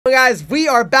Guys, we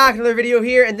are back in another video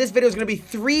here, and this video is going to be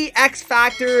 3 X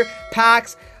Factor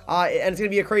packs, and it's going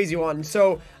to be a crazy one.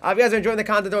 So, if you guys are enjoying the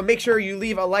content, though, make sure you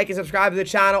leave a like and subscribe to the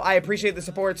channel. I appreciate the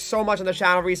support so much on the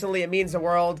channel recently. It means the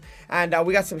world, and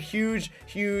we got some huge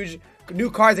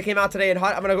new cards that came out today, and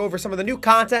I'm going to go over some of the new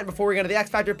content before we get into the X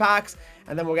Factor packs,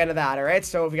 and then we'll get into that, alright?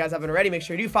 So if you guys haven't already, make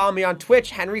sure you do follow me on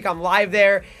Twitch, Henreek. I'm live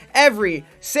there every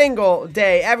single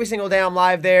day. I'm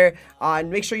live there, and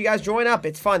make sure you guys join up.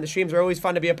 It's fun. The streams are always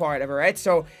fun to be a part of, alright?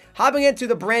 So hopping into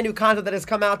the brand new content that has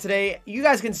come out today, you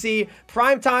guys can see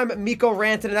Primetime Mikko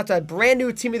Rantanen. That's a brand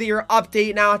new Team of the Year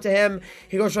update now to him.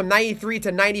 He goes from 93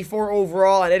 to 94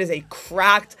 overall, and it is a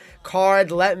cracked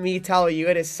card, let me tell you.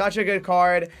 It is such a good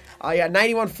card. You got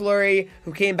 91 Fleury,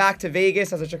 who came back to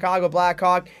Vegas as a Chicago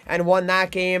Blackhawk and won that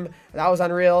game. That was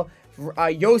unreal.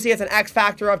 Yossi has an X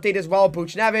Factor update as well.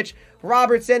 Buchnevich,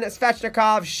 Robertson,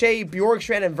 Svechnikov, Shea,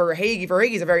 Bjorkstrand, and Verhaeghe.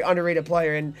 Verhaeghe's a very underrated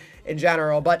player in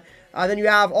general. But then you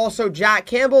have also Jack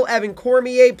Campbell, Evan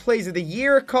Cormier, Plays of the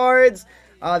Year cards.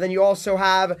 Then you also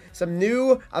have some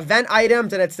new event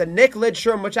items, and it's the Nick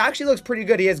Lidstrom, which actually looks pretty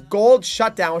good. He has Gold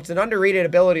Shutdown, which is an underrated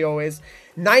ability always.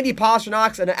 90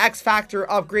 Pastrnak's and an X Factor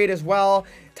upgrade as well.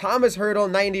 Thomas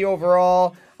Hertl, 90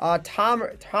 overall.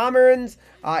 Tomerns,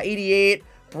 88.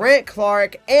 Brant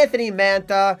Clark, Anthony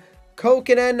Mantha,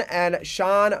 Kokkonen, and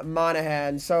Sean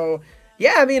Monahan. So,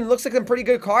 yeah, I mean, it looks like some pretty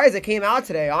good cards that came out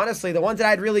today. Honestly, the ones that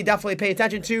I'd really definitely pay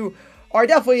attention to are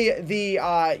definitely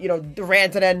the, you know, the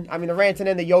Rantanen. I mean, the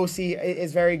Rantanen, the Yossi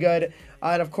is very good.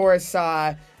 And, of course,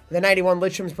 the 91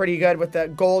 Lidstrom's pretty good with the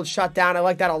Gold Shutdown. I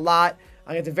like that a lot.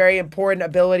 It's a very important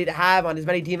ability to have on as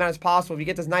many D-men as possible. If you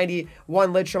get this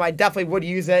 91 Lidstrom, I definitely would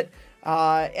use it.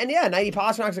 And yeah, 90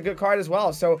 Pastrnak's a good card as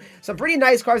well. So some pretty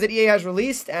nice cards that EA has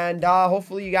released, and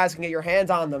hopefully you guys can get your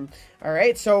hands on them. All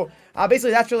right, so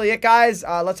basically that's really it, guys.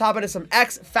 Let's hop into some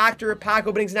X Factor pack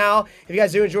openings now. If you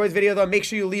guys do enjoy this video, though, make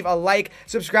sure you leave a like,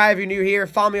 subscribe if you're new here,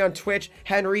 follow me on Twitch,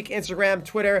 Henreek, Instagram,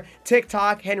 Twitter,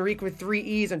 TikTok, Henreek with 3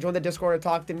 E's, and join the Discord to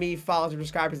talk to me, follow and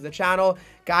subscribe to the channel.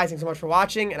 Guys, thanks so much for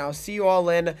watching, and I'll see you all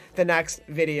in the next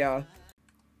video.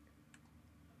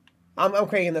 I'm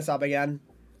cranking this up again.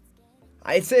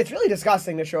 It's really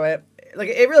disgusting to show it. Like,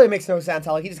 it really makes no sense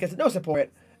how, like, he just gets no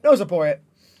support. No support.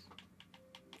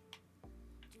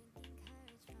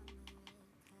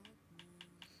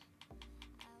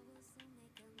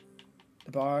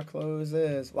 The bar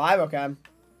closes. Live? Okay.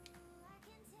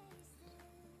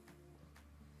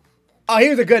 Oh, he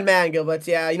was a good man, Gilbert.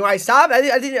 Yeah, you know, I stopped. I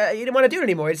didn't want to do it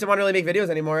anymore. He just didn't want to really make videos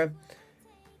anymore.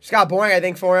 Just got boring, I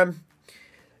think, for him.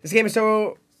 This game is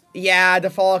so... Yeah,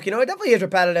 default. You know, it definitely is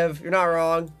repetitive. You're not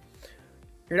wrong.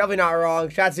 You're definitely not wrong.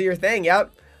 Shots do your thing.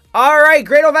 Yep. All right,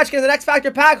 Great Ovechkin, the X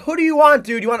Factor pack. Who do you want,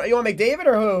 dude? You want McDavid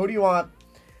or who? Who do you want?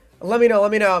 Let me know.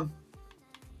 Let me know.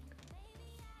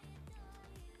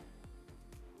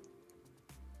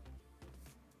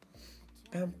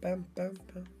 Bum, bum, bum,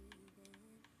 bum.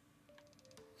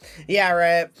 Yeah,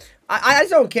 right. I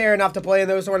just don't care enough to play in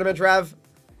those tournaments, Rev.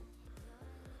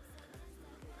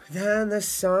 Then the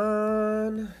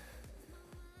sun.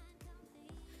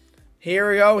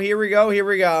 Here we go, here we go, here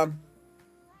we go.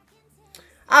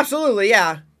 Absolutely,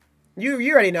 yeah. You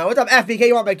already know. What's up, FBK?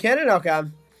 You want McKinnon? Okay.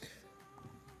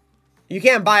 You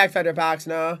can't buy X Factor packs,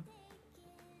 no.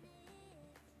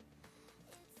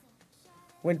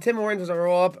 When Tim Hortons was a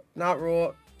roll up, not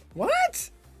roll. What?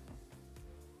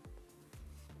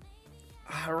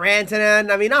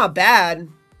 Rantanen. I mean, not bad.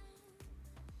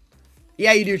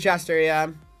 Yeah, you do, Chester, yeah.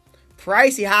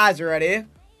 Price he has already.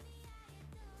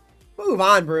 Move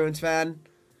on, Bruins fan.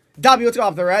 W, let's go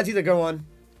off the Reds. He's a good one.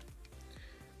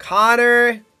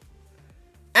 Connor.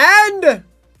 And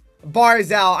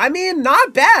Barzell. I mean,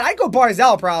 not bad. I'd go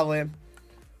Barzell, probably.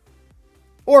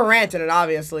 Or Rantanen,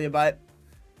 obviously, but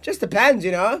just depends,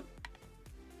 you know?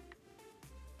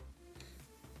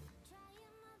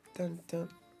 Dun, dun.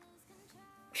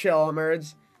 Chill,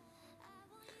 Merds.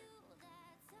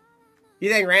 You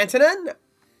think Rantanen?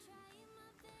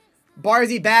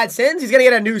 Barzy bad sins? He's going to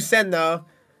get a new sin, though.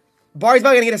 Barzy's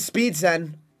probably going to get a speed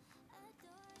sin.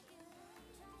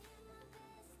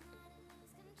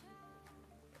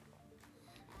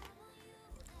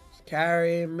 Just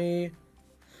carry me.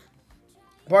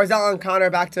 Barzell and Connor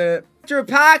back to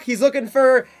pack. He's looking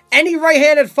for any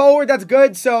right-handed forward that's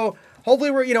good. So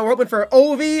hopefully we're hoping for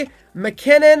Ovi,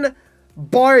 McKinnon,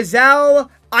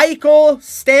 Barzell, Eichel,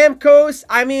 Stamkos.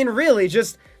 I mean, really,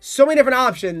 just so many different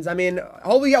options. I mean,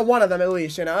 hopefully we get one of them at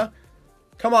least, you know?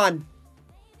 Come on.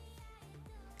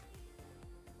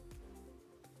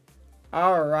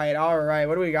 All right, all right.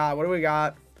 What do we got? What do we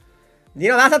got? You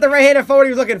know, that's not the right-handed forward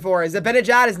he was looking for.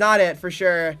 Zibanejad is not it, for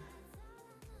sure.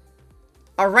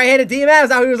 A right-handed D-man? Is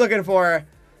that what he was looking for?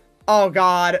 Oh,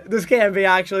 God. This can't be,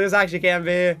 actually. This actually can't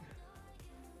be.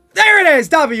 There it is!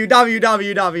 W, W,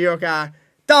 W, W. Okay.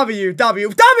 W, W,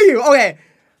 W! Okay.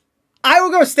 I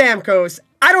will go Stamkos.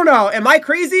 I don't know. Am I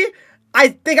crazy? I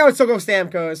think I would still go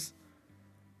Stamkos.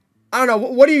 I don't know.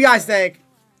 What do you guys think?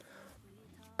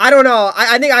 I don't know.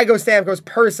 I think I go Stamkos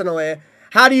personally.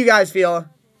 How do you guys feel?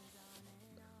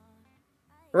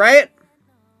 Right?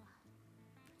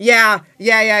 Yeah.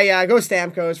 Go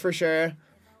Stamkos for sure.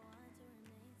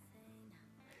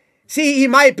 See, he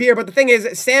might appear, but the thing is,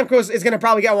 Stamkos is going to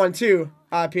probably get one too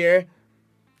up here.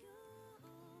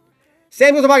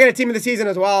 Stamkos will probably get a team of the season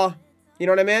as well. You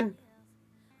know what I mean?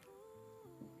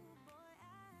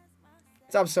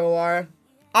 What's up, Solar?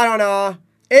 I don't know.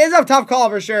 It is a tough call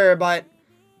for sure, but...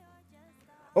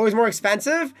 always more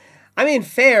expensive? I mean,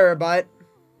 fair, but...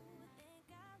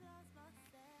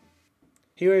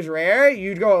 he was rare?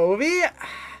 You'd go Ovi?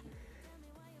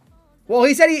 Well,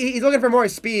 he said he's looking for more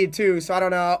speed, too, so I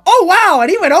don't know. Oh, wow! And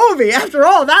he went Ovi after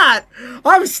all that!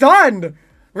 I'm stunned!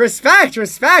 Respect,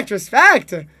 respect,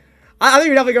 respect! I think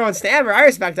you're definitely going Stammer. I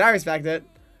respect it, I respect it.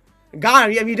 God, I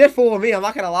mean, you did fool me, I'm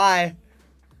not gonna lie.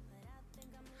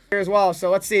 Here as well, so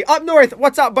let's see. Up north,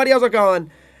 what's up, buddy? How's it going?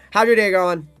 How's your day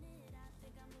going?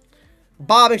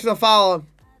 Bob, thanks for the follow.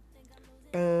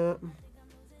 How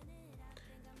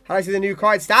do I see the new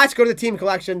card? Stats? Go to the team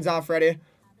collections, Freddy.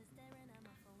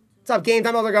 What's up, game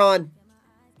time? How's it going?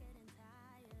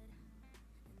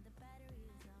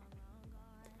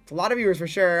 It's a lot of viewers for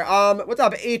sure. What's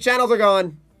up? 8 channels are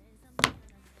going.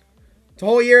 It's a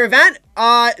whole year event.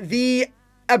 The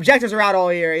objectives are out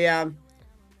all year, yeah.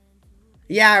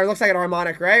 Yeah, it looks like an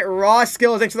harmonic, right? Raw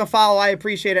skills, thanks for the follow. I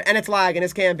appreciate it. And it's lagging.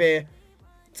 This can't be.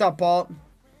 What's up, Paul?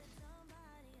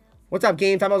 What's up,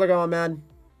 game time? How's it going, man?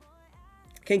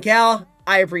 King Cal,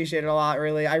 I appreciate it a lot,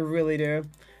 really. I really do.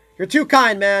 You're too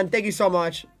kind, man. Thank you so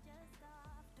much.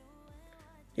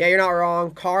 Yeah, you're not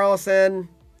wrong. Carlson.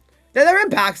 They're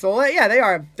impacts, though. Yeah, they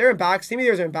are. They're impacts. Team of the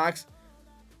Year's are impacts.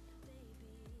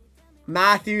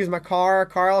 Matthews, Makar,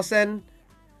 Carlson.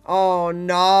 Oh,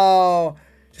 no.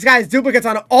 This guy has duplicates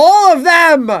on all of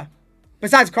them!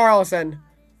 Besides Carlson.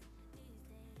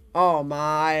 Oh,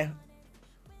 my.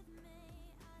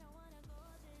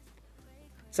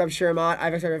 What's up, Shermont? I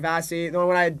have Xavier Vasi. The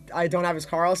only one I don't have is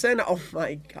Carlson. Oh,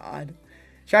 my God.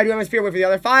 Should I do MSP or wait for the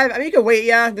other 5? I mean, you can wait,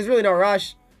 yeah. There's really no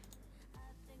rush.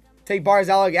 Take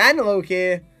Barzell again,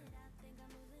 low-key.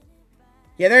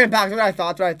 Yeah, they're impacts. What I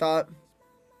thought. That's what I thought.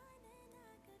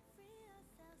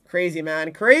 Crazy,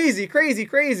 man. Crazy, crazy,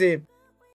 crazy.